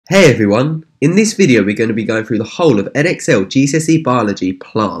Hey everyone, in this video we're going to be going through the whole of Edexcel GCSE Biology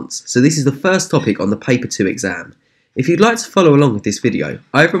Plants. So this is the first topic on the Paper 2 exam. If you'd like to follow along with this video,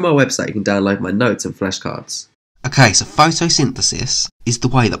 over on my website you can download my notes and flashcards. Okay, so photosynthesis is the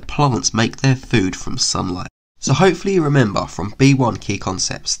way that plants make their food from sunlight. So hopefully you remember from B1 key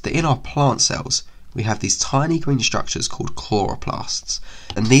concepts that in our plant cells we have these tiny green structures called chloroplasts,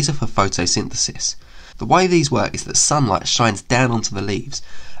 and these are for photosynthesis. The way these work is that sunlight shines down onto the leaves,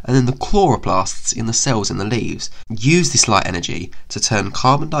 and then the chloroplasts in the cells in the leaves use this light energy to turn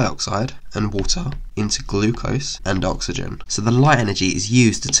carbon dioxide and water into glucose and oxygen. So the light energy is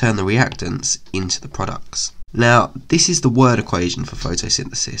used to turn the reactants into the products. Now, this is the word equation for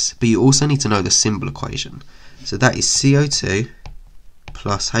photosynthesis, but you also need to know the symbol equation. So that is CO2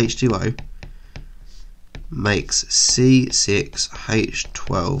 plus H2O makes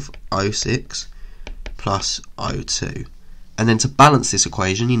C6H12O6 plus O2. And then to balance this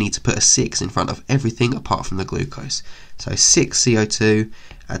equation you need to put a 6 in front of everything apart from the glucose. So 6 CO2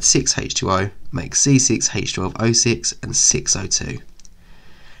 add 6 H2O makes C6H12O6 and 6 O2.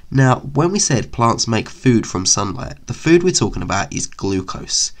 Now when we said plants make food from sunlight, the food we're talking about is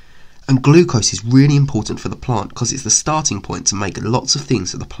glucose. And glucose is really important for the plant because it's the starting point to make lots of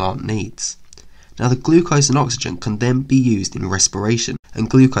things that the plant needs. Now the glucose and oxygen can then be used in respiration, and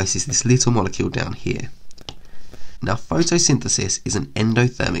glucose is this little molecule down here. Now photosynthesis is an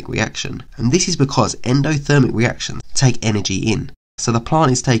endothermic reaction, and this is because endothermic reactions take energy in. So the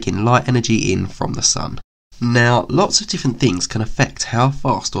plant is taking light energy in from the sun. Now lots of different things can affect how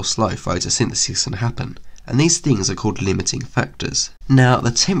fast or slow photosynthesis can happen, and these things are called limiting factors. Now the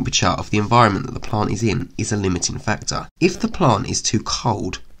temperature of the environment that the plant is in is a limiting factor. If the plant is too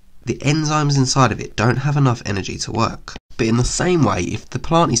cold, the enzymes inside of it don't have enough energy to work. But in the same way, if the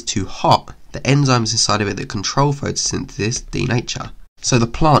plant is too hot, the enzymes inside of it that control photosynthesis denature. So the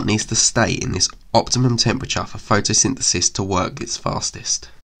plant needs to stay in this optimum temperature for photosynthesis to work its fastest.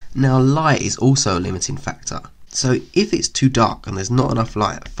 Now light is also a limiting factor. So if it's too dark and there's not enough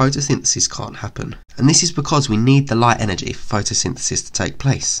light, photosynthesis can't happen. And this is because we need the light energy for photosynthesis to take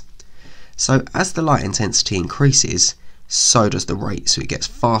place. So as the light intensity increases, so does the rate, so it gets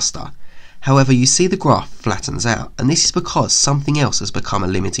faster. However, you see the graph flattens out, and this is because something else has become a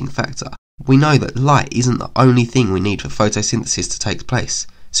limiting factor. We know that light isn't the only thing we need for photosynthesis to take place,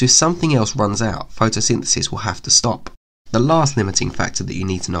 so if something else runs out, photosynthesis will have to stop. The last limiting factor that you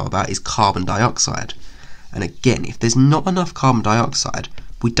need to know about is carbon dioxide. And again, if there's not enough carbon dioxide,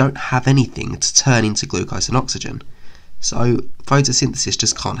 we don't have anything to turn into glucose and oxygen. So photosynthesis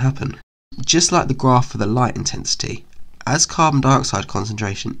just can't happen. Just like the graph for the light intensity, as carbon dioxide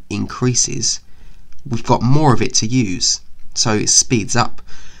concentration increases, we've got more of it to use, so it speeds up.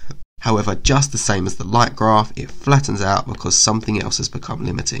 However, just the same as the light graph, it flattens out because something else has become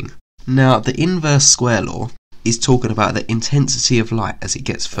limiting. Now, the inverse square law is talking about the intensity of light as it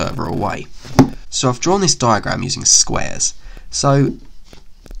gets further away. So I've drawn this diagram using squares. So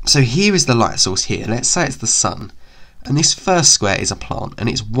here is the light source here. Let's say it's the sun. And this first square is a plant, and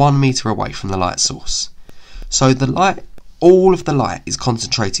it's 1 meter away from the light source. So all of the light is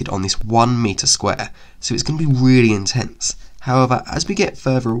concentrated on this 1 meter square, so it's going to be really intense. However, as we get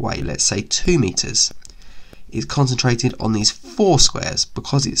further away, let's say 2 meters, it's concentrated on these 4 squares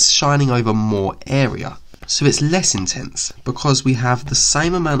because it's shining over more area. So it's less intense because we have the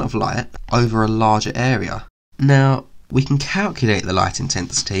same amount of light over a larger area. Now, we can calculate the light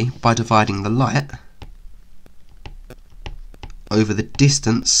intensity by dividing the light over the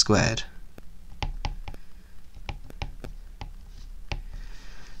distance squared.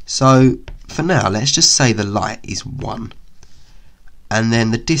 So for now, let's just say the light is 1, and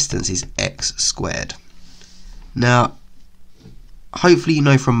then the distance is x squared. Now, hopefully you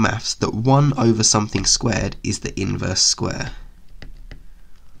know from maths that 1 over something squared is the inverse square.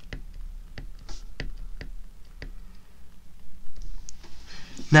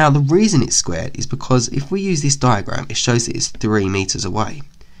 Now the reason it's squared is because if we use this diagram, it shows that it's 3 meters away.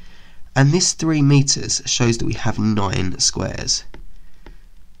 And this 3 meters shows that we have 9 squares.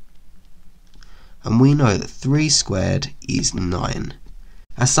 And we know that 3 squared is 9.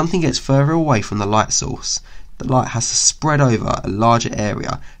 As something gets further away from the light source, the light has to spread over a larger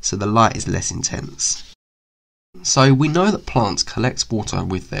area, so the light is less intense. So we know that plants collect water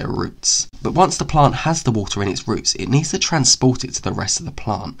with their roots. But once the plant has the water in its roots, it needs to transport it to the rest of the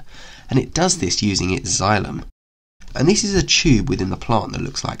plant. And it does this using its xylem. And this is a tube within the plant that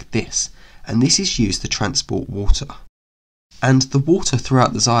looks like this. And this is used to transport water. And the water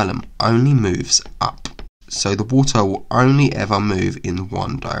throughout the xylem only moves up, so the water will only ever move in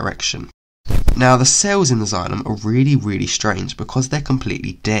one direction. Now the cells in the xylem are really strange because they're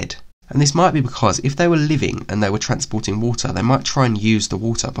completely dead. And this might be because if they were living and they were transporting water, they might try and use the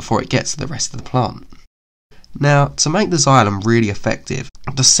water before it gets to the rest of the plant. Now, to make the xylem really effective,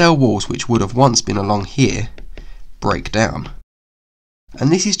 the cell walls which would have once been along here break down. And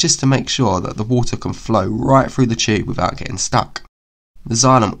this is just to make sure that the water can flow right through the tube without getting stuck. The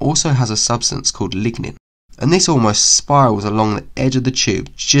xylem also has a substance called lignin, and this almost spirals along the edge of the tube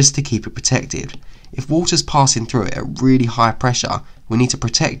just to keep it protected. If water's passing through it at really high pressure, we need to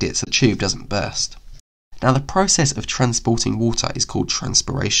protect it so the tube doesn't burst. Now the process of transporting water is called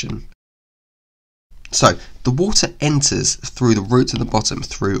transpiration. So the water enters through the roots at the bottom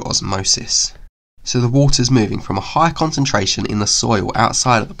through osmosis. So the water's moving from a high concentration in the soil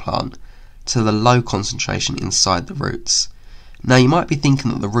outside of the plant to the low concentration inside the roots. Now you might be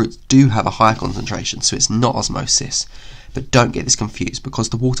thinking that the roots do have a high concentration, so it's not osmosis. But don't get this confused, because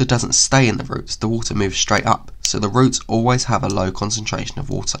the water doesn't stay in the roots, the water moves straight up, so the roots always have a low concentration of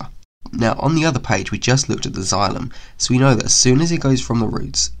water. Now on the other page we just looked at the xylem, so we know that as soon as it goes from the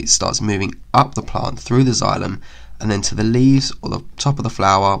roots, it starts moving up the plant through the xylem, and then to the leaves or the top of the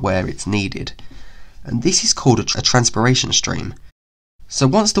flower where it's needed. And this is called a transpiration stream. So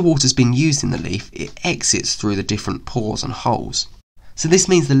once the water's been used in the leaf, it exits through the different pores and holes. So this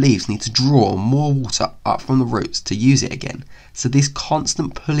means the leaves need to draw more water up from the roots to use it again. So this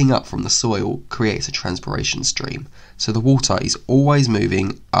constant pulling up from the soil creates a transpiration stream. So the water is always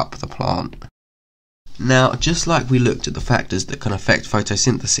moving up the plant. Now, just like we looked at the factors that can affect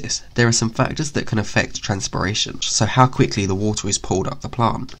photosynthesis, there are some factors that can affect transpiration. So how quickly the water is pulled up the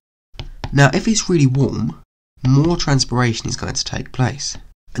plant. Now, if it's really warm, more transpiration is going to take place.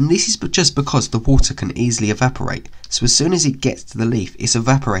 And this is just because the water can easily evaporate. So as soon as it gets to the leaf, it's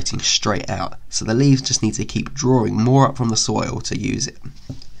evaporating straight out. So the leaves just need to keep drawing more up from the soil to use it.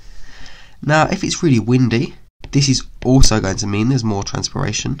 Now, if it's really windy, this is also going to mean there's more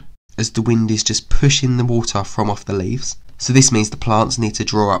transpiration, as the wind is just pushing the water from off the leaves. So this means the plants need to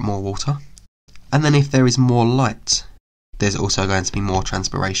draw up more water. And then if there is more light, there's also going to be more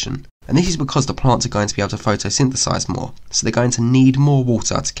transpiration. And this is because the plants are going to be able to photosynthesize more, so they're going to need more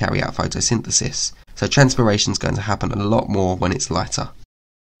water to carry out photosynthesis. So transpiration is going to happen a lot more when it's lighter.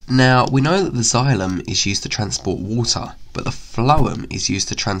 Now, we know that the xylem is used to transport water, but the phloem is used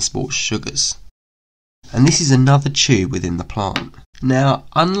to transport sugars. And this is another tube within the plant. Now,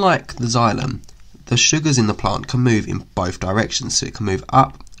 unlike the xylem, the sugars in the plant can move in both directions, so it can move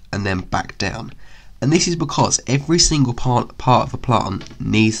up and then back down. And this is because every single part of the plant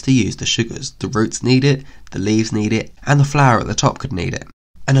needs to use the sugars. The roots need it, the leaves need it, and the flower at the top could need it.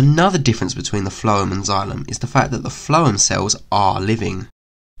 And another difference between the phloem and xylem is the fact that the phloem cells are living,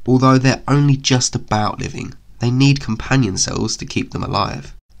 although they're only just about living. They need companion cells to keep them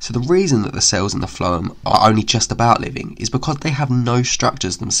alive. So the reason that the cells in the phloem are only just about living is because they have no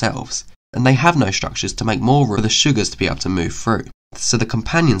structures themselves, and they have no structures to make more room for the sugars to be able to move through. So the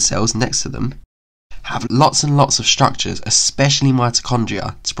companion cells next to them have lots and lots of structures, especially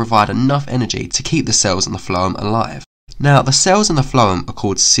mitochondria, to provide enough energy to keep the cells in the phloem alive. Now, the cells in the phloem are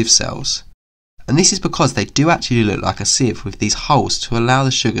called sieve cells, and this is because they do actually look like a sieve with these holes to allow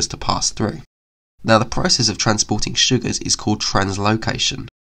the sugars to pass through. Now, the process of transporting sugars is called translocation.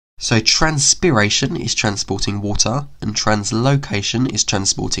 So transpiration is transporting water, and translocation is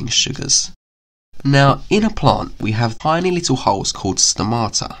transporting sugars. Now, in a plant, we have tiny little holes called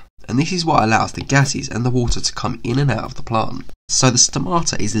stomata. And this is what allows the gases and the water to come in and out of the plant. So the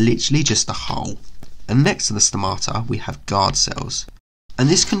stomata is literally just a hole. And next to the stomata we have guard cells. And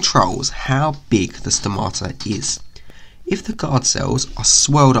this controls how big the stomata is. If the guard cells are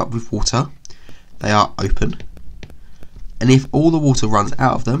swelled up with water, they are open. And if all the water runs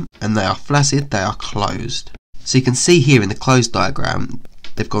out of them and they are flaccid, they are closed. So you can see here in the closed diagram,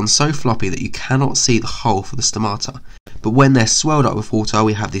 they've gone so floppy that you cannot see the hole for the stomata. But when they're swelled up with water,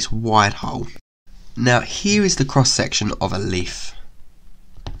 we have this wide hole. Now here is the cross section of a leaf.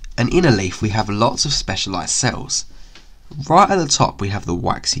 And in a leaf we have lots of specialised cells. Right at the top we have the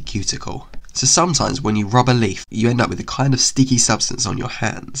waxy cuticle. So sometimes when you rub a leaf, you end up with a kind of sticky substance on your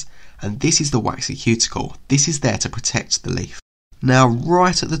hands. And this is the waxy cuticle. This is there to protect the leaf. Now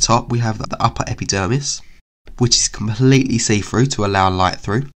right at the top we have the upper epidermis, which is completely see-through to allow light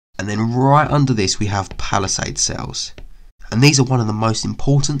through. And then right under this we have palisade cells. And these are one of the most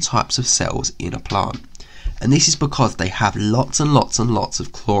important types of cells in a plant. And this is because they have lots and lots and lots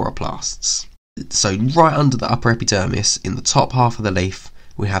of chloroplasts. So right under the upper epidermis, in the top half of the leaf,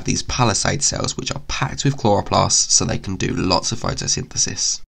 we have these palisade cells which are packed with chloroplasts so they can do lots of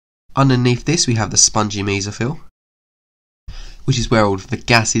photosynthesis. Underneath this we have the spongy mesophyll. which is where all of the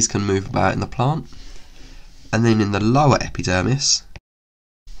gases can move about in the plant. And then in the lower epidermis,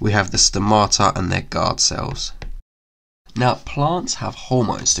 we have the stomata and their guard cells. Now, plants have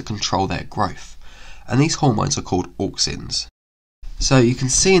hormones to control their growth, and these hormones are called auxins. So you can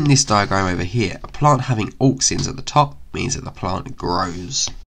see in this diagram over here, a plant having auxins at the top means that the plant grows.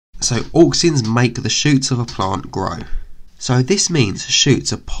 So auxins make the shoots of a plant grow. So this means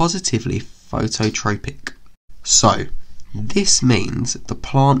shoots are positively phototropic. So this means the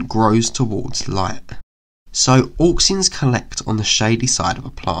plant grows towards light. So auxins collect on the shady side of a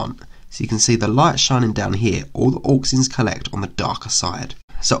plant. So you can see the light shining down here, all the auxins collect on the darker side.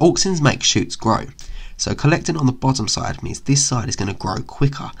 So auxins make shoots grow. So collecting on the bottom side means this side is going to grow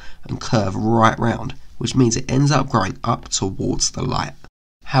quicker and curve right round, which means it ends up growing up towards the light.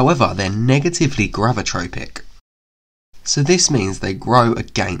 However, they're negatively gravitropic. So this means they grow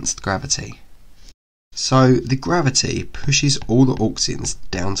against gravity. So the gravity pushes all the auxins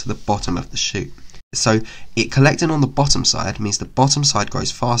down to the bottom of the shoot. So it collecting on the bottom side means the bottom side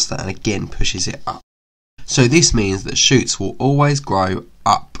grows faster and again pushes it up. So this means that shoots will always grow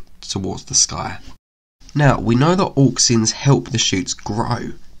up towards the sky. Now, we know that auxins help the shoots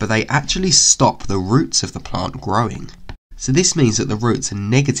grow, but they actually stop the roots of the plant growing. So this means that the roots are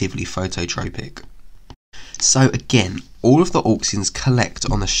negatively phototropic. So again, all of the auxins collect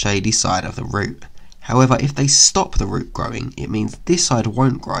on the shady side of the root. However, if they stop the root growing, it means this side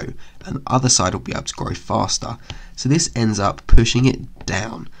won't grow and the other side will be able to grow faster. So this ends up pushing it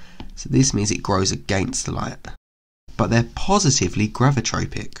down. So this means it grows against the light. But they're positively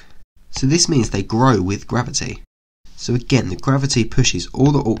gravitropic. So this means they grow with gravity. So again, the gravity pushes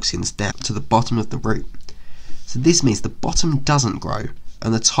all the auxins down to the bottom of the root. So this means the bottom doesn't grow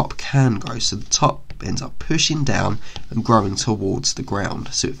and the top can grow. So the top ends up pushing down and growing towards the ground.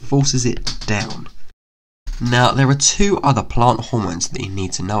 So it forces it down. Now, there are two other plant hormones that you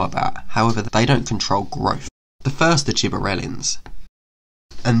need to know about, however they don't control growth. The first are gibberellins,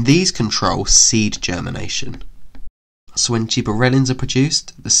 and these control seed germination. So when gibberellins are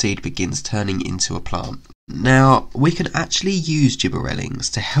produced, the seed begins turning into a plant. Now, we can actually use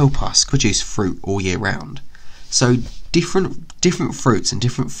gibberellins to help us produce fruit all year round. So different fruits and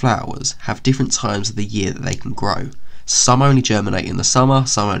different flowers have different times of the year that they can grow. Some only germinate in the summer,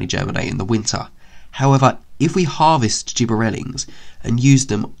 some only germinate in the winter. However, if we harvest gibberellins and use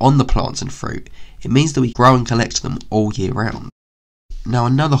them on the plants and fruit, it means that we grow and collect them all year round. Now,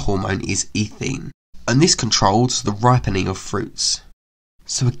 another hormone is ethene, and this controls the ripening of fruits.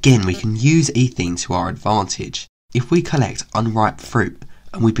 So again, we can use ethene to our advantage. If we collect unripe fruit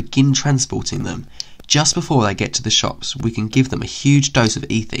and we begin transporting them, just before they get to the shops, we can give them a huge dose of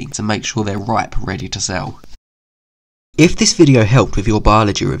ethene to make sure they're ripe, ready to sell. If this video helped with your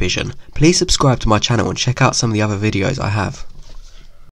biology revision, please subscribe to my channel and check out some of the other videos I have.